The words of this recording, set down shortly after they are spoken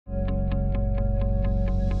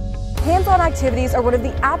Hands-on activities are one of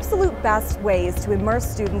the absolute best ways to immerse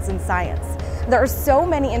students in science. There are so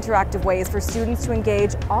many interactive ways for students to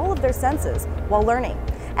engage all of their senses while learning.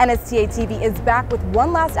 NSTA TV is back with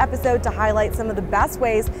one last episode to highlight some of the best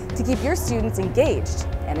ways to keep your students engaged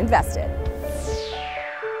and invested.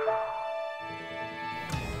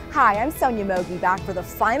 Hi, I'm Sonia Mogi, back for the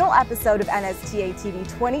final episode of NSTA TV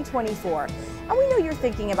 2024. And we know you're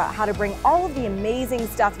thinking about how to bring all of the amazing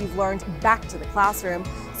stuff you've learned back to the classroom.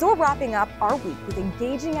 So we're wrapping up our week with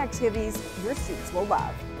engaging activities your students will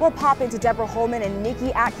love. We'll pop into Deborah Holman and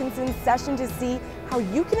Nikki Atkinson's session to see how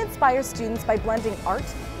you can inspire students by blending art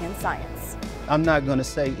and science. I'm not going to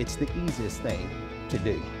say it's the easiest thing to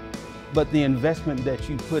do, but the investment that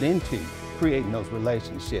you put into creating those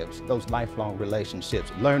relationships, those lifelong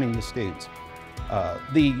relationships, learning the students,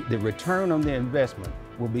 the return on the investment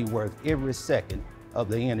will be worth every second of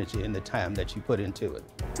the energy and the time that you put into it.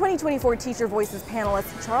 2024 Teacher Voices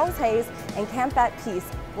panelists Charles Hayes and Campbell Peace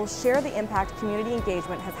will share the impact community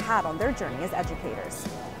engagement has had on their journey as educators.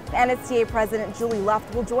 NSTA President Julie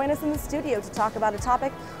Luft will join us in the studio to talk about a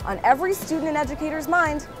topic on every student and educator's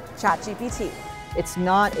mind, ChatGPT. It's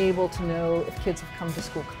not able to know if kids have come to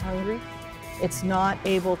school hungry. It's not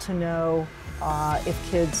able to know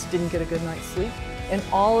if kids didn't get a good night's sleep. And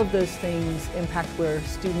all of those things impact where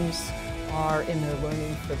students are in their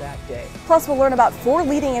learning for that day. Plus, we'll learn about 4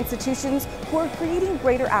 leading institutions who are creating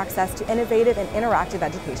greater access to innovative and interactive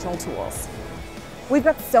educational tools. We've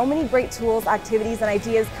got so many great tools, activities, and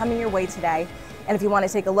ideas coming your way today. And if you want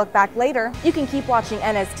to take a look back later, you can keep watching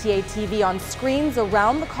NSTA TV on screens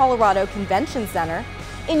around the Colorado Convention Center,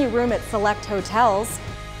 in your room at select hotels,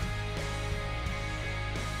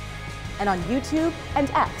 and on YouTube and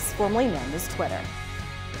X, formerly known as Twitter.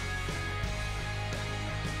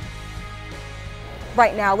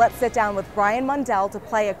 Right now, let's sit down with Bryan Mundell to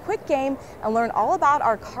play a quick game and learn all about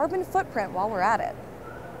our carbon footprint while we're at it.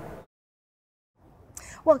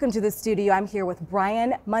 Welcome to the studio. I'm here with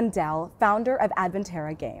Bryan Mundell, founder of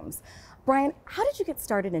Adventera Games. Bryan, how did you get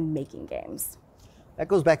started in making games? That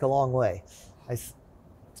goes back a long way. I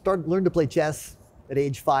learned to play chess at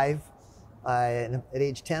age 5. And at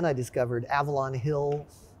age 10, I discovered Avalon Hill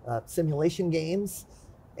simulation games.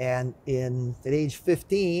 And at age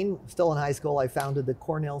 15, still in high school, I founded the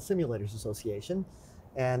Cornell Simulators Association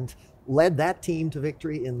and led that team to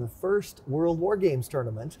victory in the first World War Games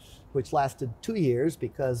tournament, which lasted 2 years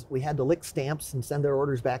because we had to lick stamps and send our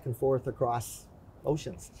orders back and forth across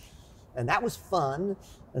oceans. And that was fun.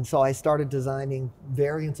 And so I started designing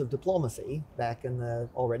variants of diplomacy back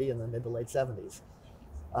already in the mid to late 70s.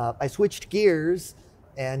 I switched gears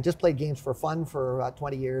and just played games for fun for about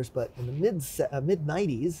 20 years, but in the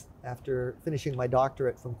mid-90s, after finishing my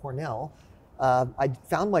doctorate from Cornell, I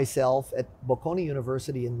found myself at Bocconi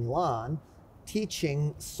University in Milan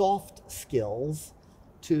teaching soft skills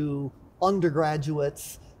to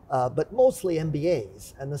undergraduates, but mostly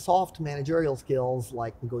MBAs. And the soft managerial skills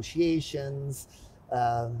like negotiations,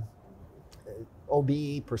 OB,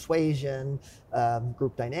 persuasion,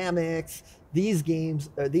 group dynamics. These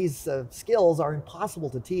skills are impossible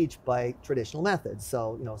to teach by traditional methods.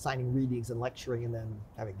 So, assigning readings and lecturing and then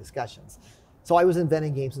having discussions. So I was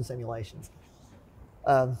inventing games and simulations.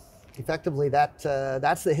 Effectively, that's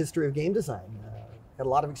the history of game design. Had a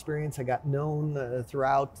lot of experience. I got known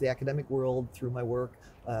throughout the academic world through my work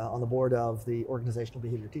on the board of the Organizational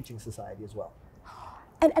Behavior Teaching Society as well.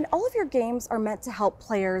 And all of your games are meant to help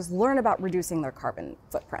players learn about reducing their carbon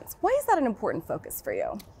footprints. Why is that an important focus for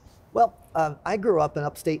you? Well, I grew up in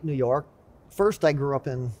upstate New York. First, I grew up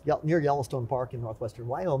near Yellowstone Park in northwestern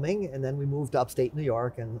Wyoming, and then we moved to upstate New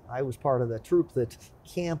York, and I was part of the troop that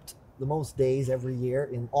camped the most days every year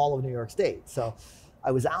in all of New York State. So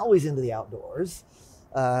I was always into the outdoors.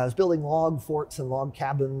 I was building log forts and log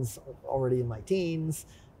cabins already in my teens,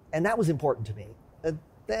 and that was important to me.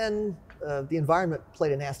 Then the environment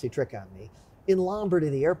played a nasty trick on me. In Lombardy,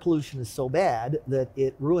 the air pollution is so bad that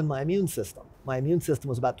it ruined my immune system. My immune system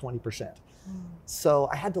was about 20%. So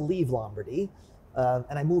I had to leave Lombardy,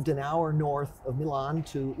 and I moved an hour north of Milan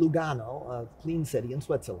to Lugano, a clean city in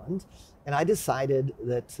Switzerland. And I decided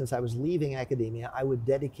that since I was leaving academia, I would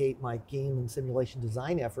dedicate my game and simulation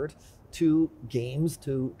design effort to games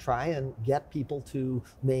to try and get people to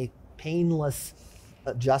make painless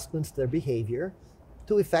adjustments to their behavior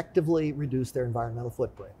to effectively reduce their environmental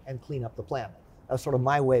footprint and clean up the planet. That was sort of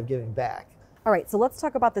my way of giving back. All right, so let's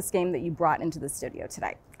talk about this game that you brought into the studio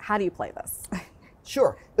today. How do you play this?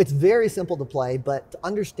 Sure, it's very simple to play, but to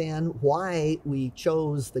understand why we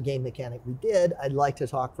chose the game mechanic we did, I'd like to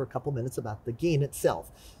talk for a couple minutes about the game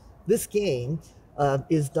itself. This game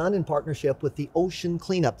is done in partnership with the Ocean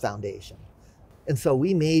Cleanup Foundation. And so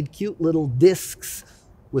we made cute little discs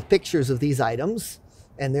with pictures of these items,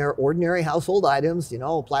 and they're ordinary household items, you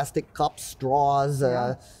know, plastic cups, straws,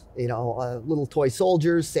 you know, little toy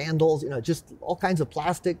soldiers, sandals, you know, just all kinds of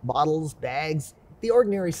plastic, bottles, bags, the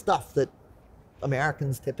ordinary stuff that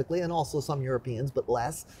Americans typically, and also some Europeans, but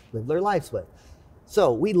less, live their lives with.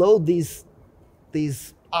 So we load these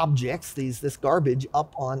objects, this garbage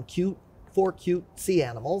up on four cute sea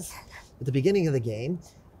animals at the beginning of the game,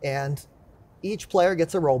 and each player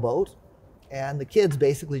gets a rowboat, and the kids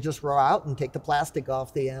basically just row out and take the plastic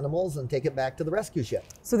off the animals and take it back to the rescue ship.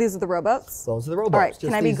 So these are the rowboats? Those are the rowboats. All right,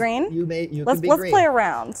 can I be green? You can be green. Let's play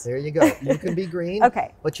around. There you go. You can be green.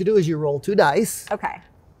 Okay. What you do is you roll 2 dice. Okay.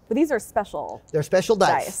 But these are special. They're special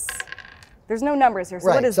dice. There's no numbers here, so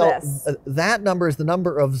right. what is this? That number is the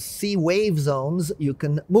number of sea wave zones you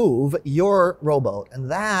can move your rowboat,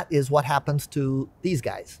 and that is what happens to these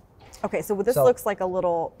guys. Okay, so this looks like a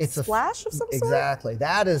little splash of some sort? Exactly.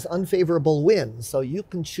 That is unfavorable winds. So you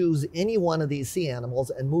can choose any one of these sea animals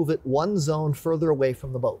and move it 1 zone further away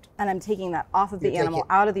from the boat. And I'm taking that off of the animal,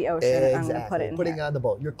 out of the ocean, and I'm going to put it in putting here. it on the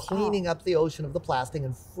boat. You're cleaning up the ocean of the plastic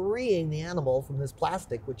and freeing the animal from this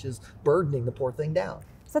plastic, which is burdening the poor thing down.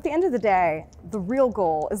 So at the end of the day, the real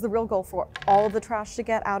goal for all of the trash to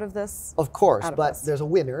get out of this? Of course, but there's a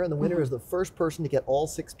winner, and the winner is the first person to get all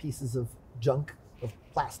 6 pieces of junk, of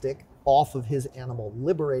plastic, off of his animal,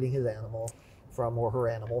 liberating his animal from, or her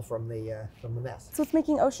animal from the mess. So it's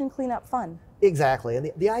making ocean cleanup fun. Exactly,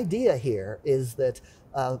 and the idea here is that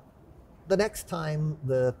the next time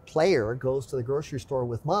the player goes to the grocery store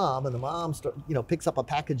with mom, and the mom picks up a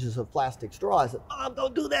packages of plastic straws, and Mom,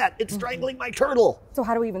 don't do that, it's strangling my turtle. So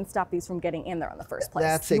how do we even stop these from getting in there in the first place?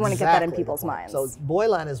 That's you want to get that in people's minds. So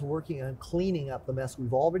Boylan is working on cleaning up the mess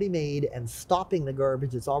we've already made and stopping the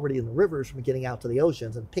garbage that's already in the rivers from getting out to the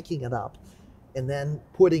oceans, and picking it up and then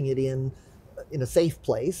putting it in a safe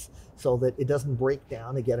place so that it doesn't break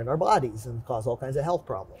down and get in our bodies and cause all kinds of health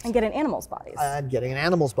problems. And get in animals' bodies. And getting in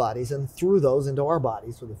animals' bodies, and through those into our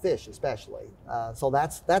bodies, for the fish especially. So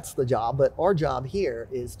that's the job, but our job here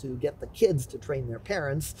is to get the kids to train their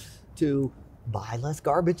parents to buy less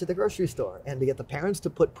garbage at the grocery store, and to get the parents to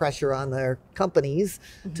put pressure on their companies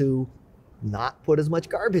to not put as much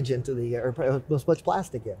garbage into or as much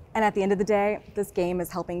plastic in. And at the end of the day, this game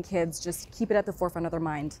is helping kids just keep it at the forefront of their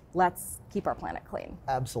mind. Let's keep our planet clean.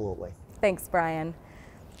 Absolutely. Thanks, Bryan.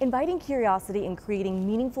 Inviting curiosity and creating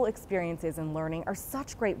meaningful experiences in learning are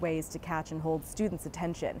such great ways to catch and hold students'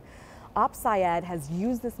 attention. OpSciEd has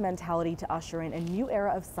used this mentality to usher in a new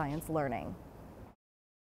era of science learning.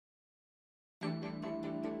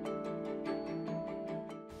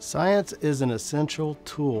 Science is an essential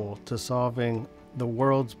tool to solving the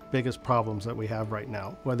world's biggest problems that we have right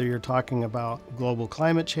now. Whether you're talking about global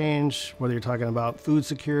climate change, whether you're talking about food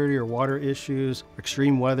security or water issues,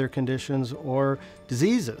 extreme weather conditions, or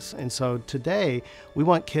diseases. And so today, we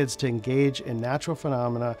want kids to engage in natural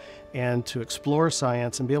phenomena and to explore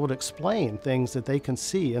science and be able to explain things that they can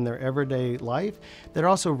see in their everyday life that are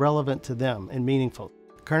also relevant to them and meaningful.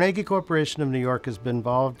 Carnegie Corporation of New York has been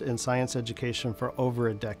involved in science education for over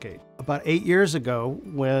a decade. About 8 years ago,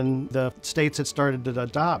 when the states had started to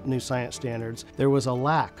adopt new science standards, there was a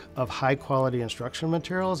lack of high-quality instructional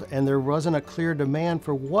materials, and there wasn't a clear demand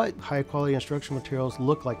for what high-quality instructional materials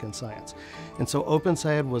look like in science. And so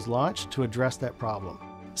OpenSciEd was launched to address that problem.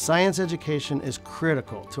 Science education is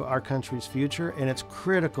critical to our country's future, and it's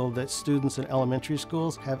critical that students in elementary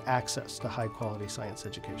schools have access to high-quality science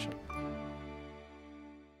education.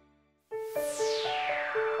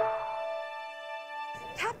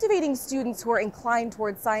 Captivating students who are inclined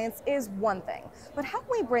towards science is one thing, but how can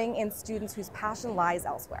we bring in students whose passion lies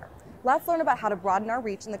elsewhere? Let's learn about how to broaden our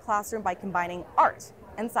reach in the classroom by combining art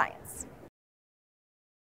and science.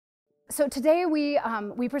 So today we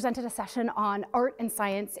presented a session on art and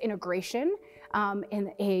science integration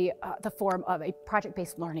in the form of a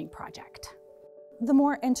project-based learning project. The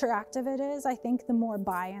more interactive it is, I think the more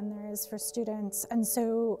buy-in there is for students. And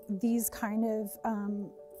so these kind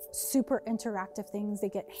of super interactive things, they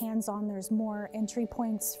get hands-on, there's more entry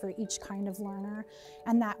points for each kind of learner.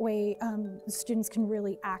 And that way students can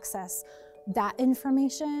really access that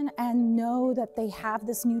information and know that they have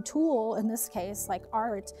this new tool, in this case like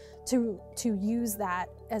art, to use that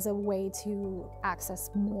as a way to access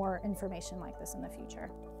more information like this in the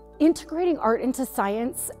future. Integrating art into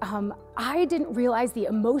science, I didn't realize the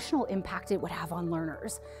emotional impact it would have on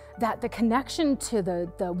learners. That the connection to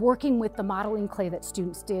the working with the modeling clay that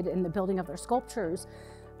students did in the building of their sculptures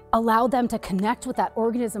allowed them to connect with that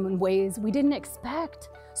organism in ways we didn't expect.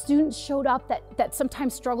 Students showed up that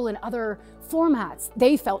sometimes struggle in other formats.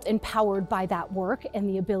 They felt empowered by that work and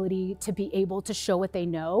the ability to be able to show what they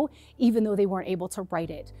know, even though they weren't able to write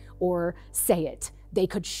it or say it. They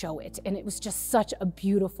could show it. And it was just such a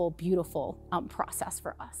beautiful, beautiful process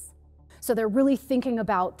for us. So they're really thinking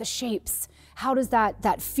about the shapes. How does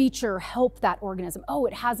that feature help that organism? Oh,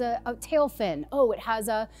 it has a tail fin. Oh, it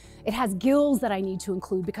has gills that I need to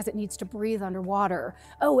include because it needs to breathe underwater.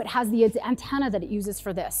 Oh, it has the antenna that it uses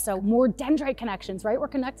for this. So more dendrite connections, right? We're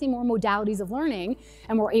connecting more modalities of learning,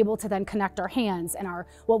 and we're able to then connect our hands and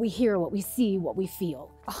what we hear, what we see, what we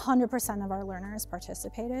feel. 100% of our learners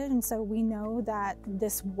participated, and so we know that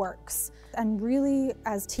this works. And really,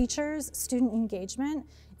 as teachers, student engagement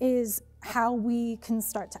is how we can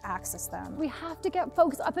start to access them. We have to get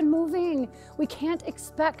folks up and moving. We can't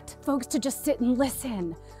expect folks to just sit and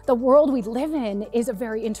listen. The world we live in is a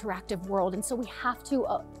very interactive world, and so we have to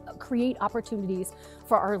create opportunities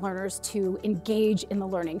for our learners to engage in the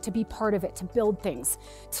learning, to be part of it, to build things,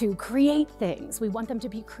 to create things. We want them to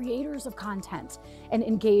be creators of content and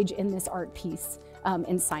engage in this art piece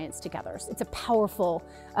in science together. So it's a powerful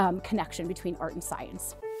connection between art and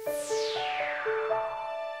science.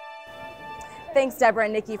 Thanks, Deborah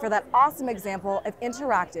and Nikki, for that awesome example of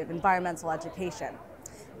interactive environmental education.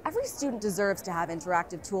 Every student deserves to have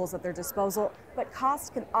interactive tools at their disposal, but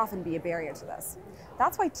cost can often be a barrier to this.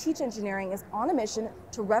 That's why TeachEngineering is on a mission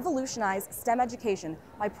to revolutionize STEM education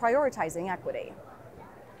by prioritizing equity.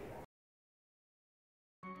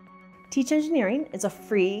 TeachEngineering is a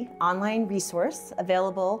free online resource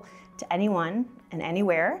available to anyone and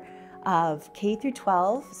anywhere of K through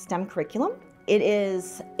 12 STEM curriculum. It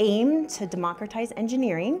is aimed to democratize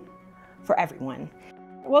engineering for everyone.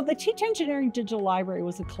 Well, the TeachEngineering Digital Library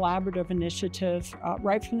was a collaborative initiative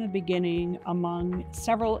right from the beginning among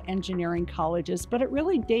several engineering colleges, but it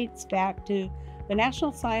really dates back to the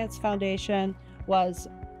National Science Foundation was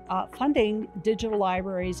funding digital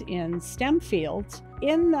libraries in STEM fields.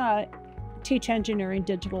 In the TeachEngineering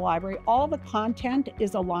Digital Library, all the content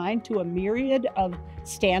is aligned to a myriad of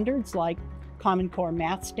standards like Common Core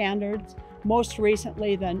math standards, most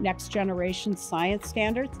recently the next generation science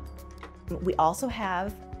standards. We also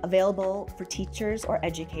have available for teachers or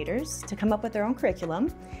educators to come up with their own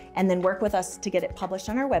curriculum and then work with us to get it published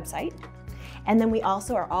on our website. And then we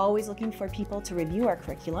also are always looking for people to review our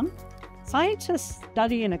curriculum. Scientists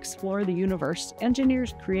study and explore the universe.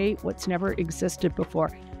 Engineers create what's never existed before.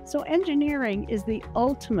 So engineering is the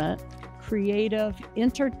ultimate creative,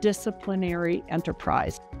 interdisciplinary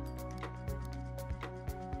enterprise.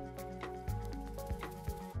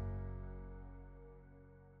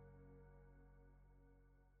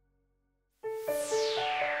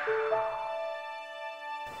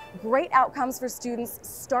 Great outcomes for students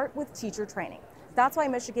start with teacher training. That's why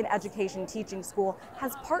Michigan Education Teaching School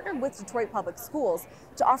has partnered with Detroit Public Schools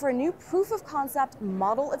to offer a new proof of concept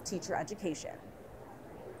model of teacher education.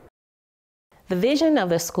 The vision of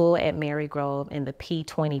the school at Marygrove and the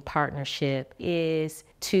P20 partnership is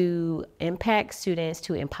to impact students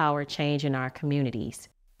to empower change in our communities.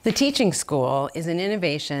 The Teaching School is an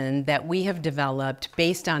innovation that we have developed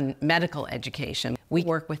based on medical education. We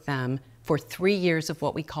work with them for 3 years of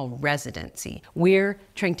what we call residency. We're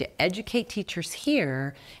trying to educate teachers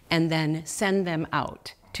here and then send them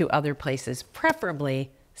out to other places,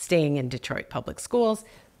 preferably staying in Detroit Public Schools,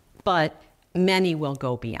 but many will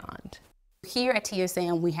go beyond. Here at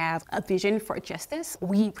TSM, we have a vision for justice.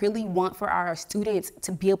 We really want for our students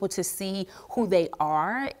to be able to see who they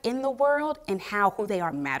are in the world and how who they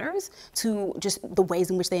are matters to just the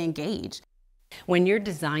ways in which they engage. When you're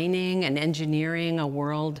designing and engineering a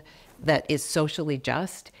world that is socially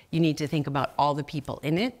just, you need to think about all the people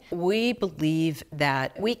in it. We believe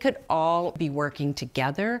that we could all be working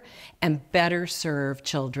together and better serve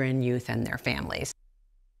children, youth, and their families.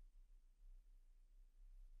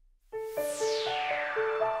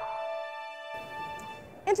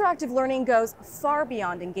 Interactive learning goes far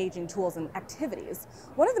beyond engaging tools and activities.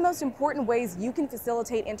 One of the most important ways you can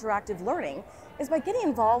facilitate interactive learning is by getting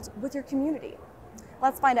involved with your community.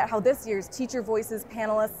 Let's find out how this year's Teacher Voices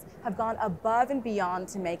panelists have gone above and beyond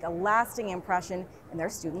to make a lasting impression in their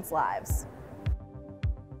students' lives.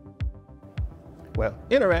 Well,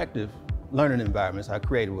 interactive learning environments are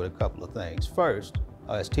created with a couple of things. First,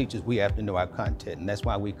 as teachers, we have to know our content, and that's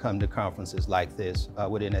why we come to conferences like this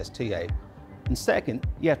with NSTA. And second,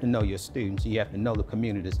 you have to know your students. You have to know the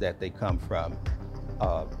communities that they come from.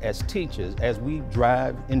 As teachers, as we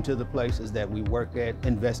drive into the places that we work at,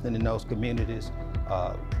 investing in those communities,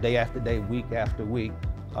 day after day, week after week,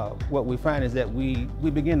 what we find is that we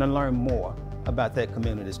begin to learn more about that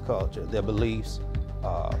community's culture, their beliefs,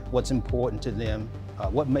 what's important to them,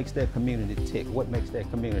 what makes their community tick, what makes their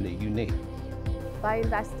community unique. By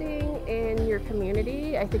investing in your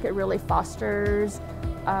community, I think it really fosters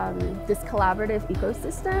this collaborative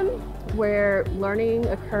ecosystem where learning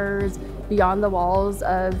occurs beyond the walls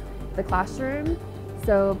of the classroom.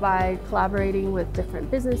 So by collaborating with different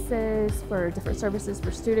businesses for different services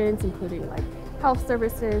for students, including like health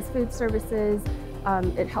services, food services,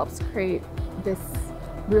 it helps create this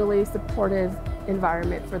really supportive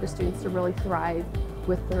environment for the students to really thrive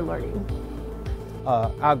with their learning.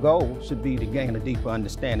 Our goal should be to gain a deeper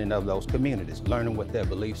understanding of those communities, learning what their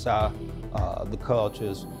beliefs are, the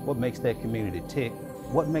cultures, what makes that community tick,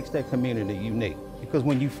 what makes that community unique. Because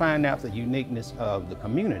when you find out the uniqueness of the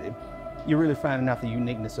community, you're really finding out the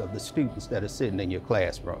uniqueness of the students that are sitting in your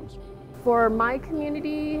classrooms. For my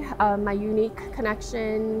community, my unique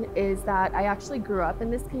connection is that I actually grew up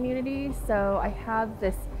in this community, so I have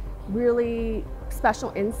this really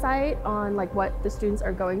special insight on like what the students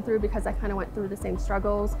are going through because I kind of went through the same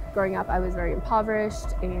struggles. Growing up, I was very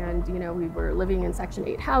impoverished and we were living in Section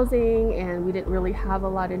 8 housing and we didn't really have a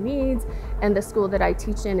lot of needs. And the school that I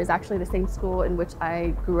teach in is actually the same school in which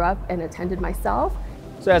I grew up and attended myself.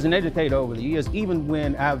 So as an educator over the years, even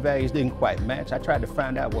when our values didn't quite match, I tried to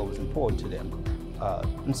find out what was important to them.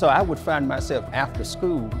 And so I would find myself after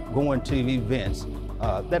school going to events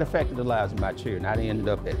that affected the lives of my children. I ended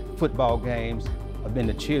up at football games, I've been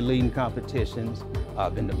to cheerleading competitions,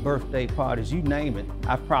 I've been to birthday parties, you name it,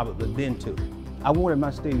 I've probably been to. I wanted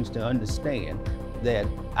my students to understand that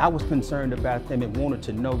I was concerned about them and wanted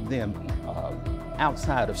to know them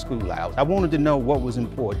outside of school hours. I wanted to know what was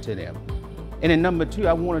important to them. And then number two,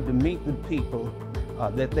 I wanted to meet the people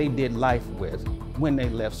that they did life with when they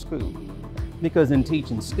left school. Because in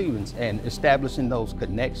teaching students and establishing those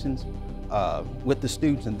connections with the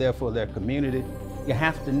students and therefore their community, you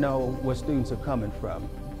have to know where students are coming from,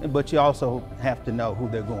 but you also have to know who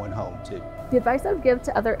they're going home to. The advice I would give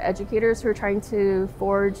to other educators who are trying to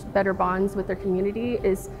forge better bonds with their community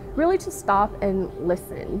is really to stop and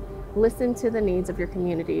listen. Listen to the needs of your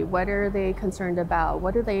community. What are they concerned about?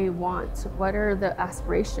 What do they want? What are the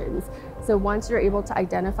aspirations? So once you're able to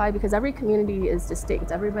identify, because every community is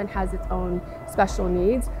distinct, everyone has its own special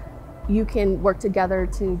needs, you can work together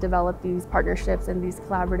to develop these partnerships and these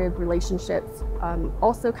collaborative relationships.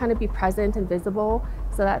 Also kind of be present and visible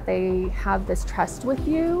so that they have this trust with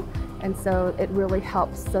you. And so it really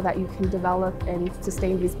helps so that you can develop and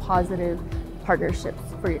sustain these positive partnerships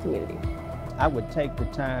for your community. I would take the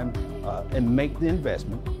time and make the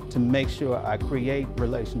investment to make sure I create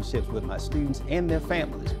relationships with my students and their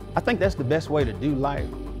families. I think that's the best way to do life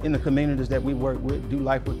in the communities that we work with, do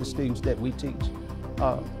life with the students that we teach.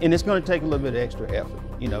 And it's going to take a little bit of extra effort.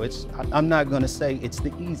 I'm not going to say it's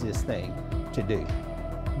the easiest thing to do,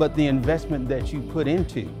 but the investment that you put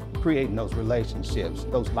into creating those relationships,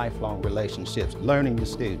 those lifelong relationships, learning the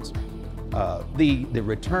students, the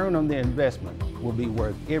return on the investment will be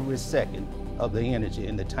worth every second of the energy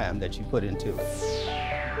and the time that you put into it.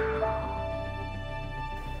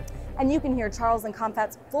 And you can hear Charles and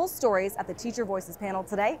Comfat's full stories at the Teacher Voices panel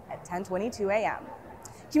today at 10:22 a.m.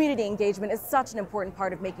 Community engagement is such an important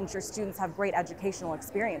part of making sure students have great educational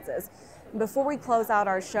experiences. Before we close out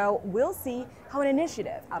our show, we'll see how an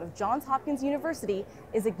initiative out of Johns Hopkins University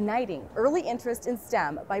is igniting early interest in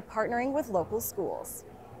STEM by partnering with local schools.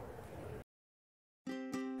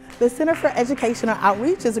 The Center for Educational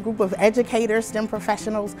Outreach is a group of educators, STEM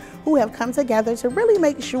professionals who have come together to really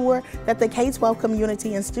make sure that the K-12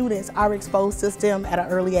 community and students are exposed to STEM at an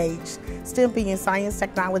early age. STEM being science,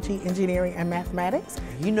 technology, engineering, and mathematics.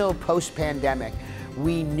 Post-pandemic,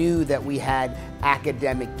 we knew that we had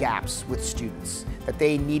academic gaps with students, that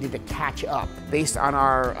they needed to catch up. Based on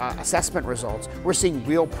our assessment results, we're seeing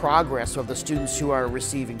real progress of the students who are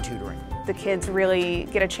receiving tutoring. The kids really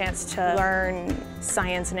get a chance to learn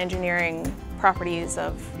science and engineering properties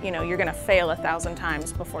of, you're going to fail 1,000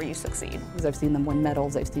 times before you succeed. Because I've seen them win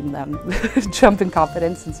medals, I've seen them jump in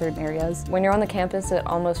confidence in certain areas. When you're on the campus, it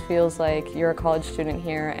almost feels like you're a college student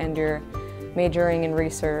here and you're majoring in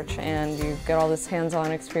research and you get all this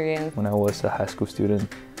hands-on experience. When I was a high school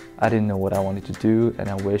student, I didn't know what I wanted to do, and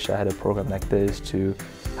I wish I had a program like this to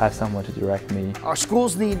have someone to direct me. Our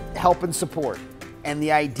schools need help and support. And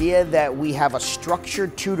the idea that we have a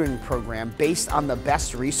structured tutoring program based on the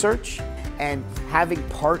best research and having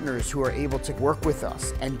partners who are able to work with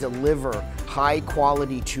us and deliver high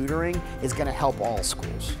quality tutoring is going to help all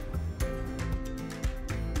schools.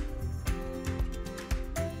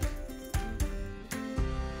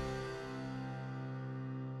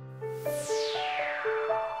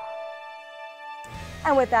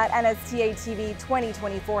 And with that, NSTA TV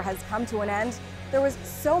 2024 has come to an end. There was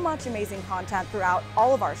so much amazing content throughout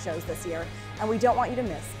all of our shows this year, and we don't want you to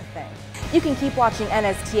miss a thing. You can keep watching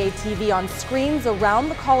NSTA TV on screens around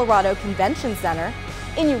the Colorado Convention Center,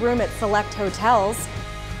 in your room at select hotels,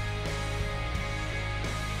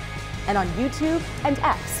 and on YouTube and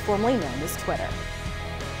X, formerly known as Twitter.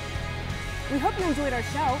 We hope you enjoyed our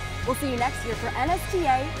show. We'll see you next year for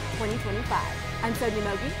NSTA 2025. I'm Sonia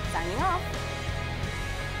Mogi, signing off.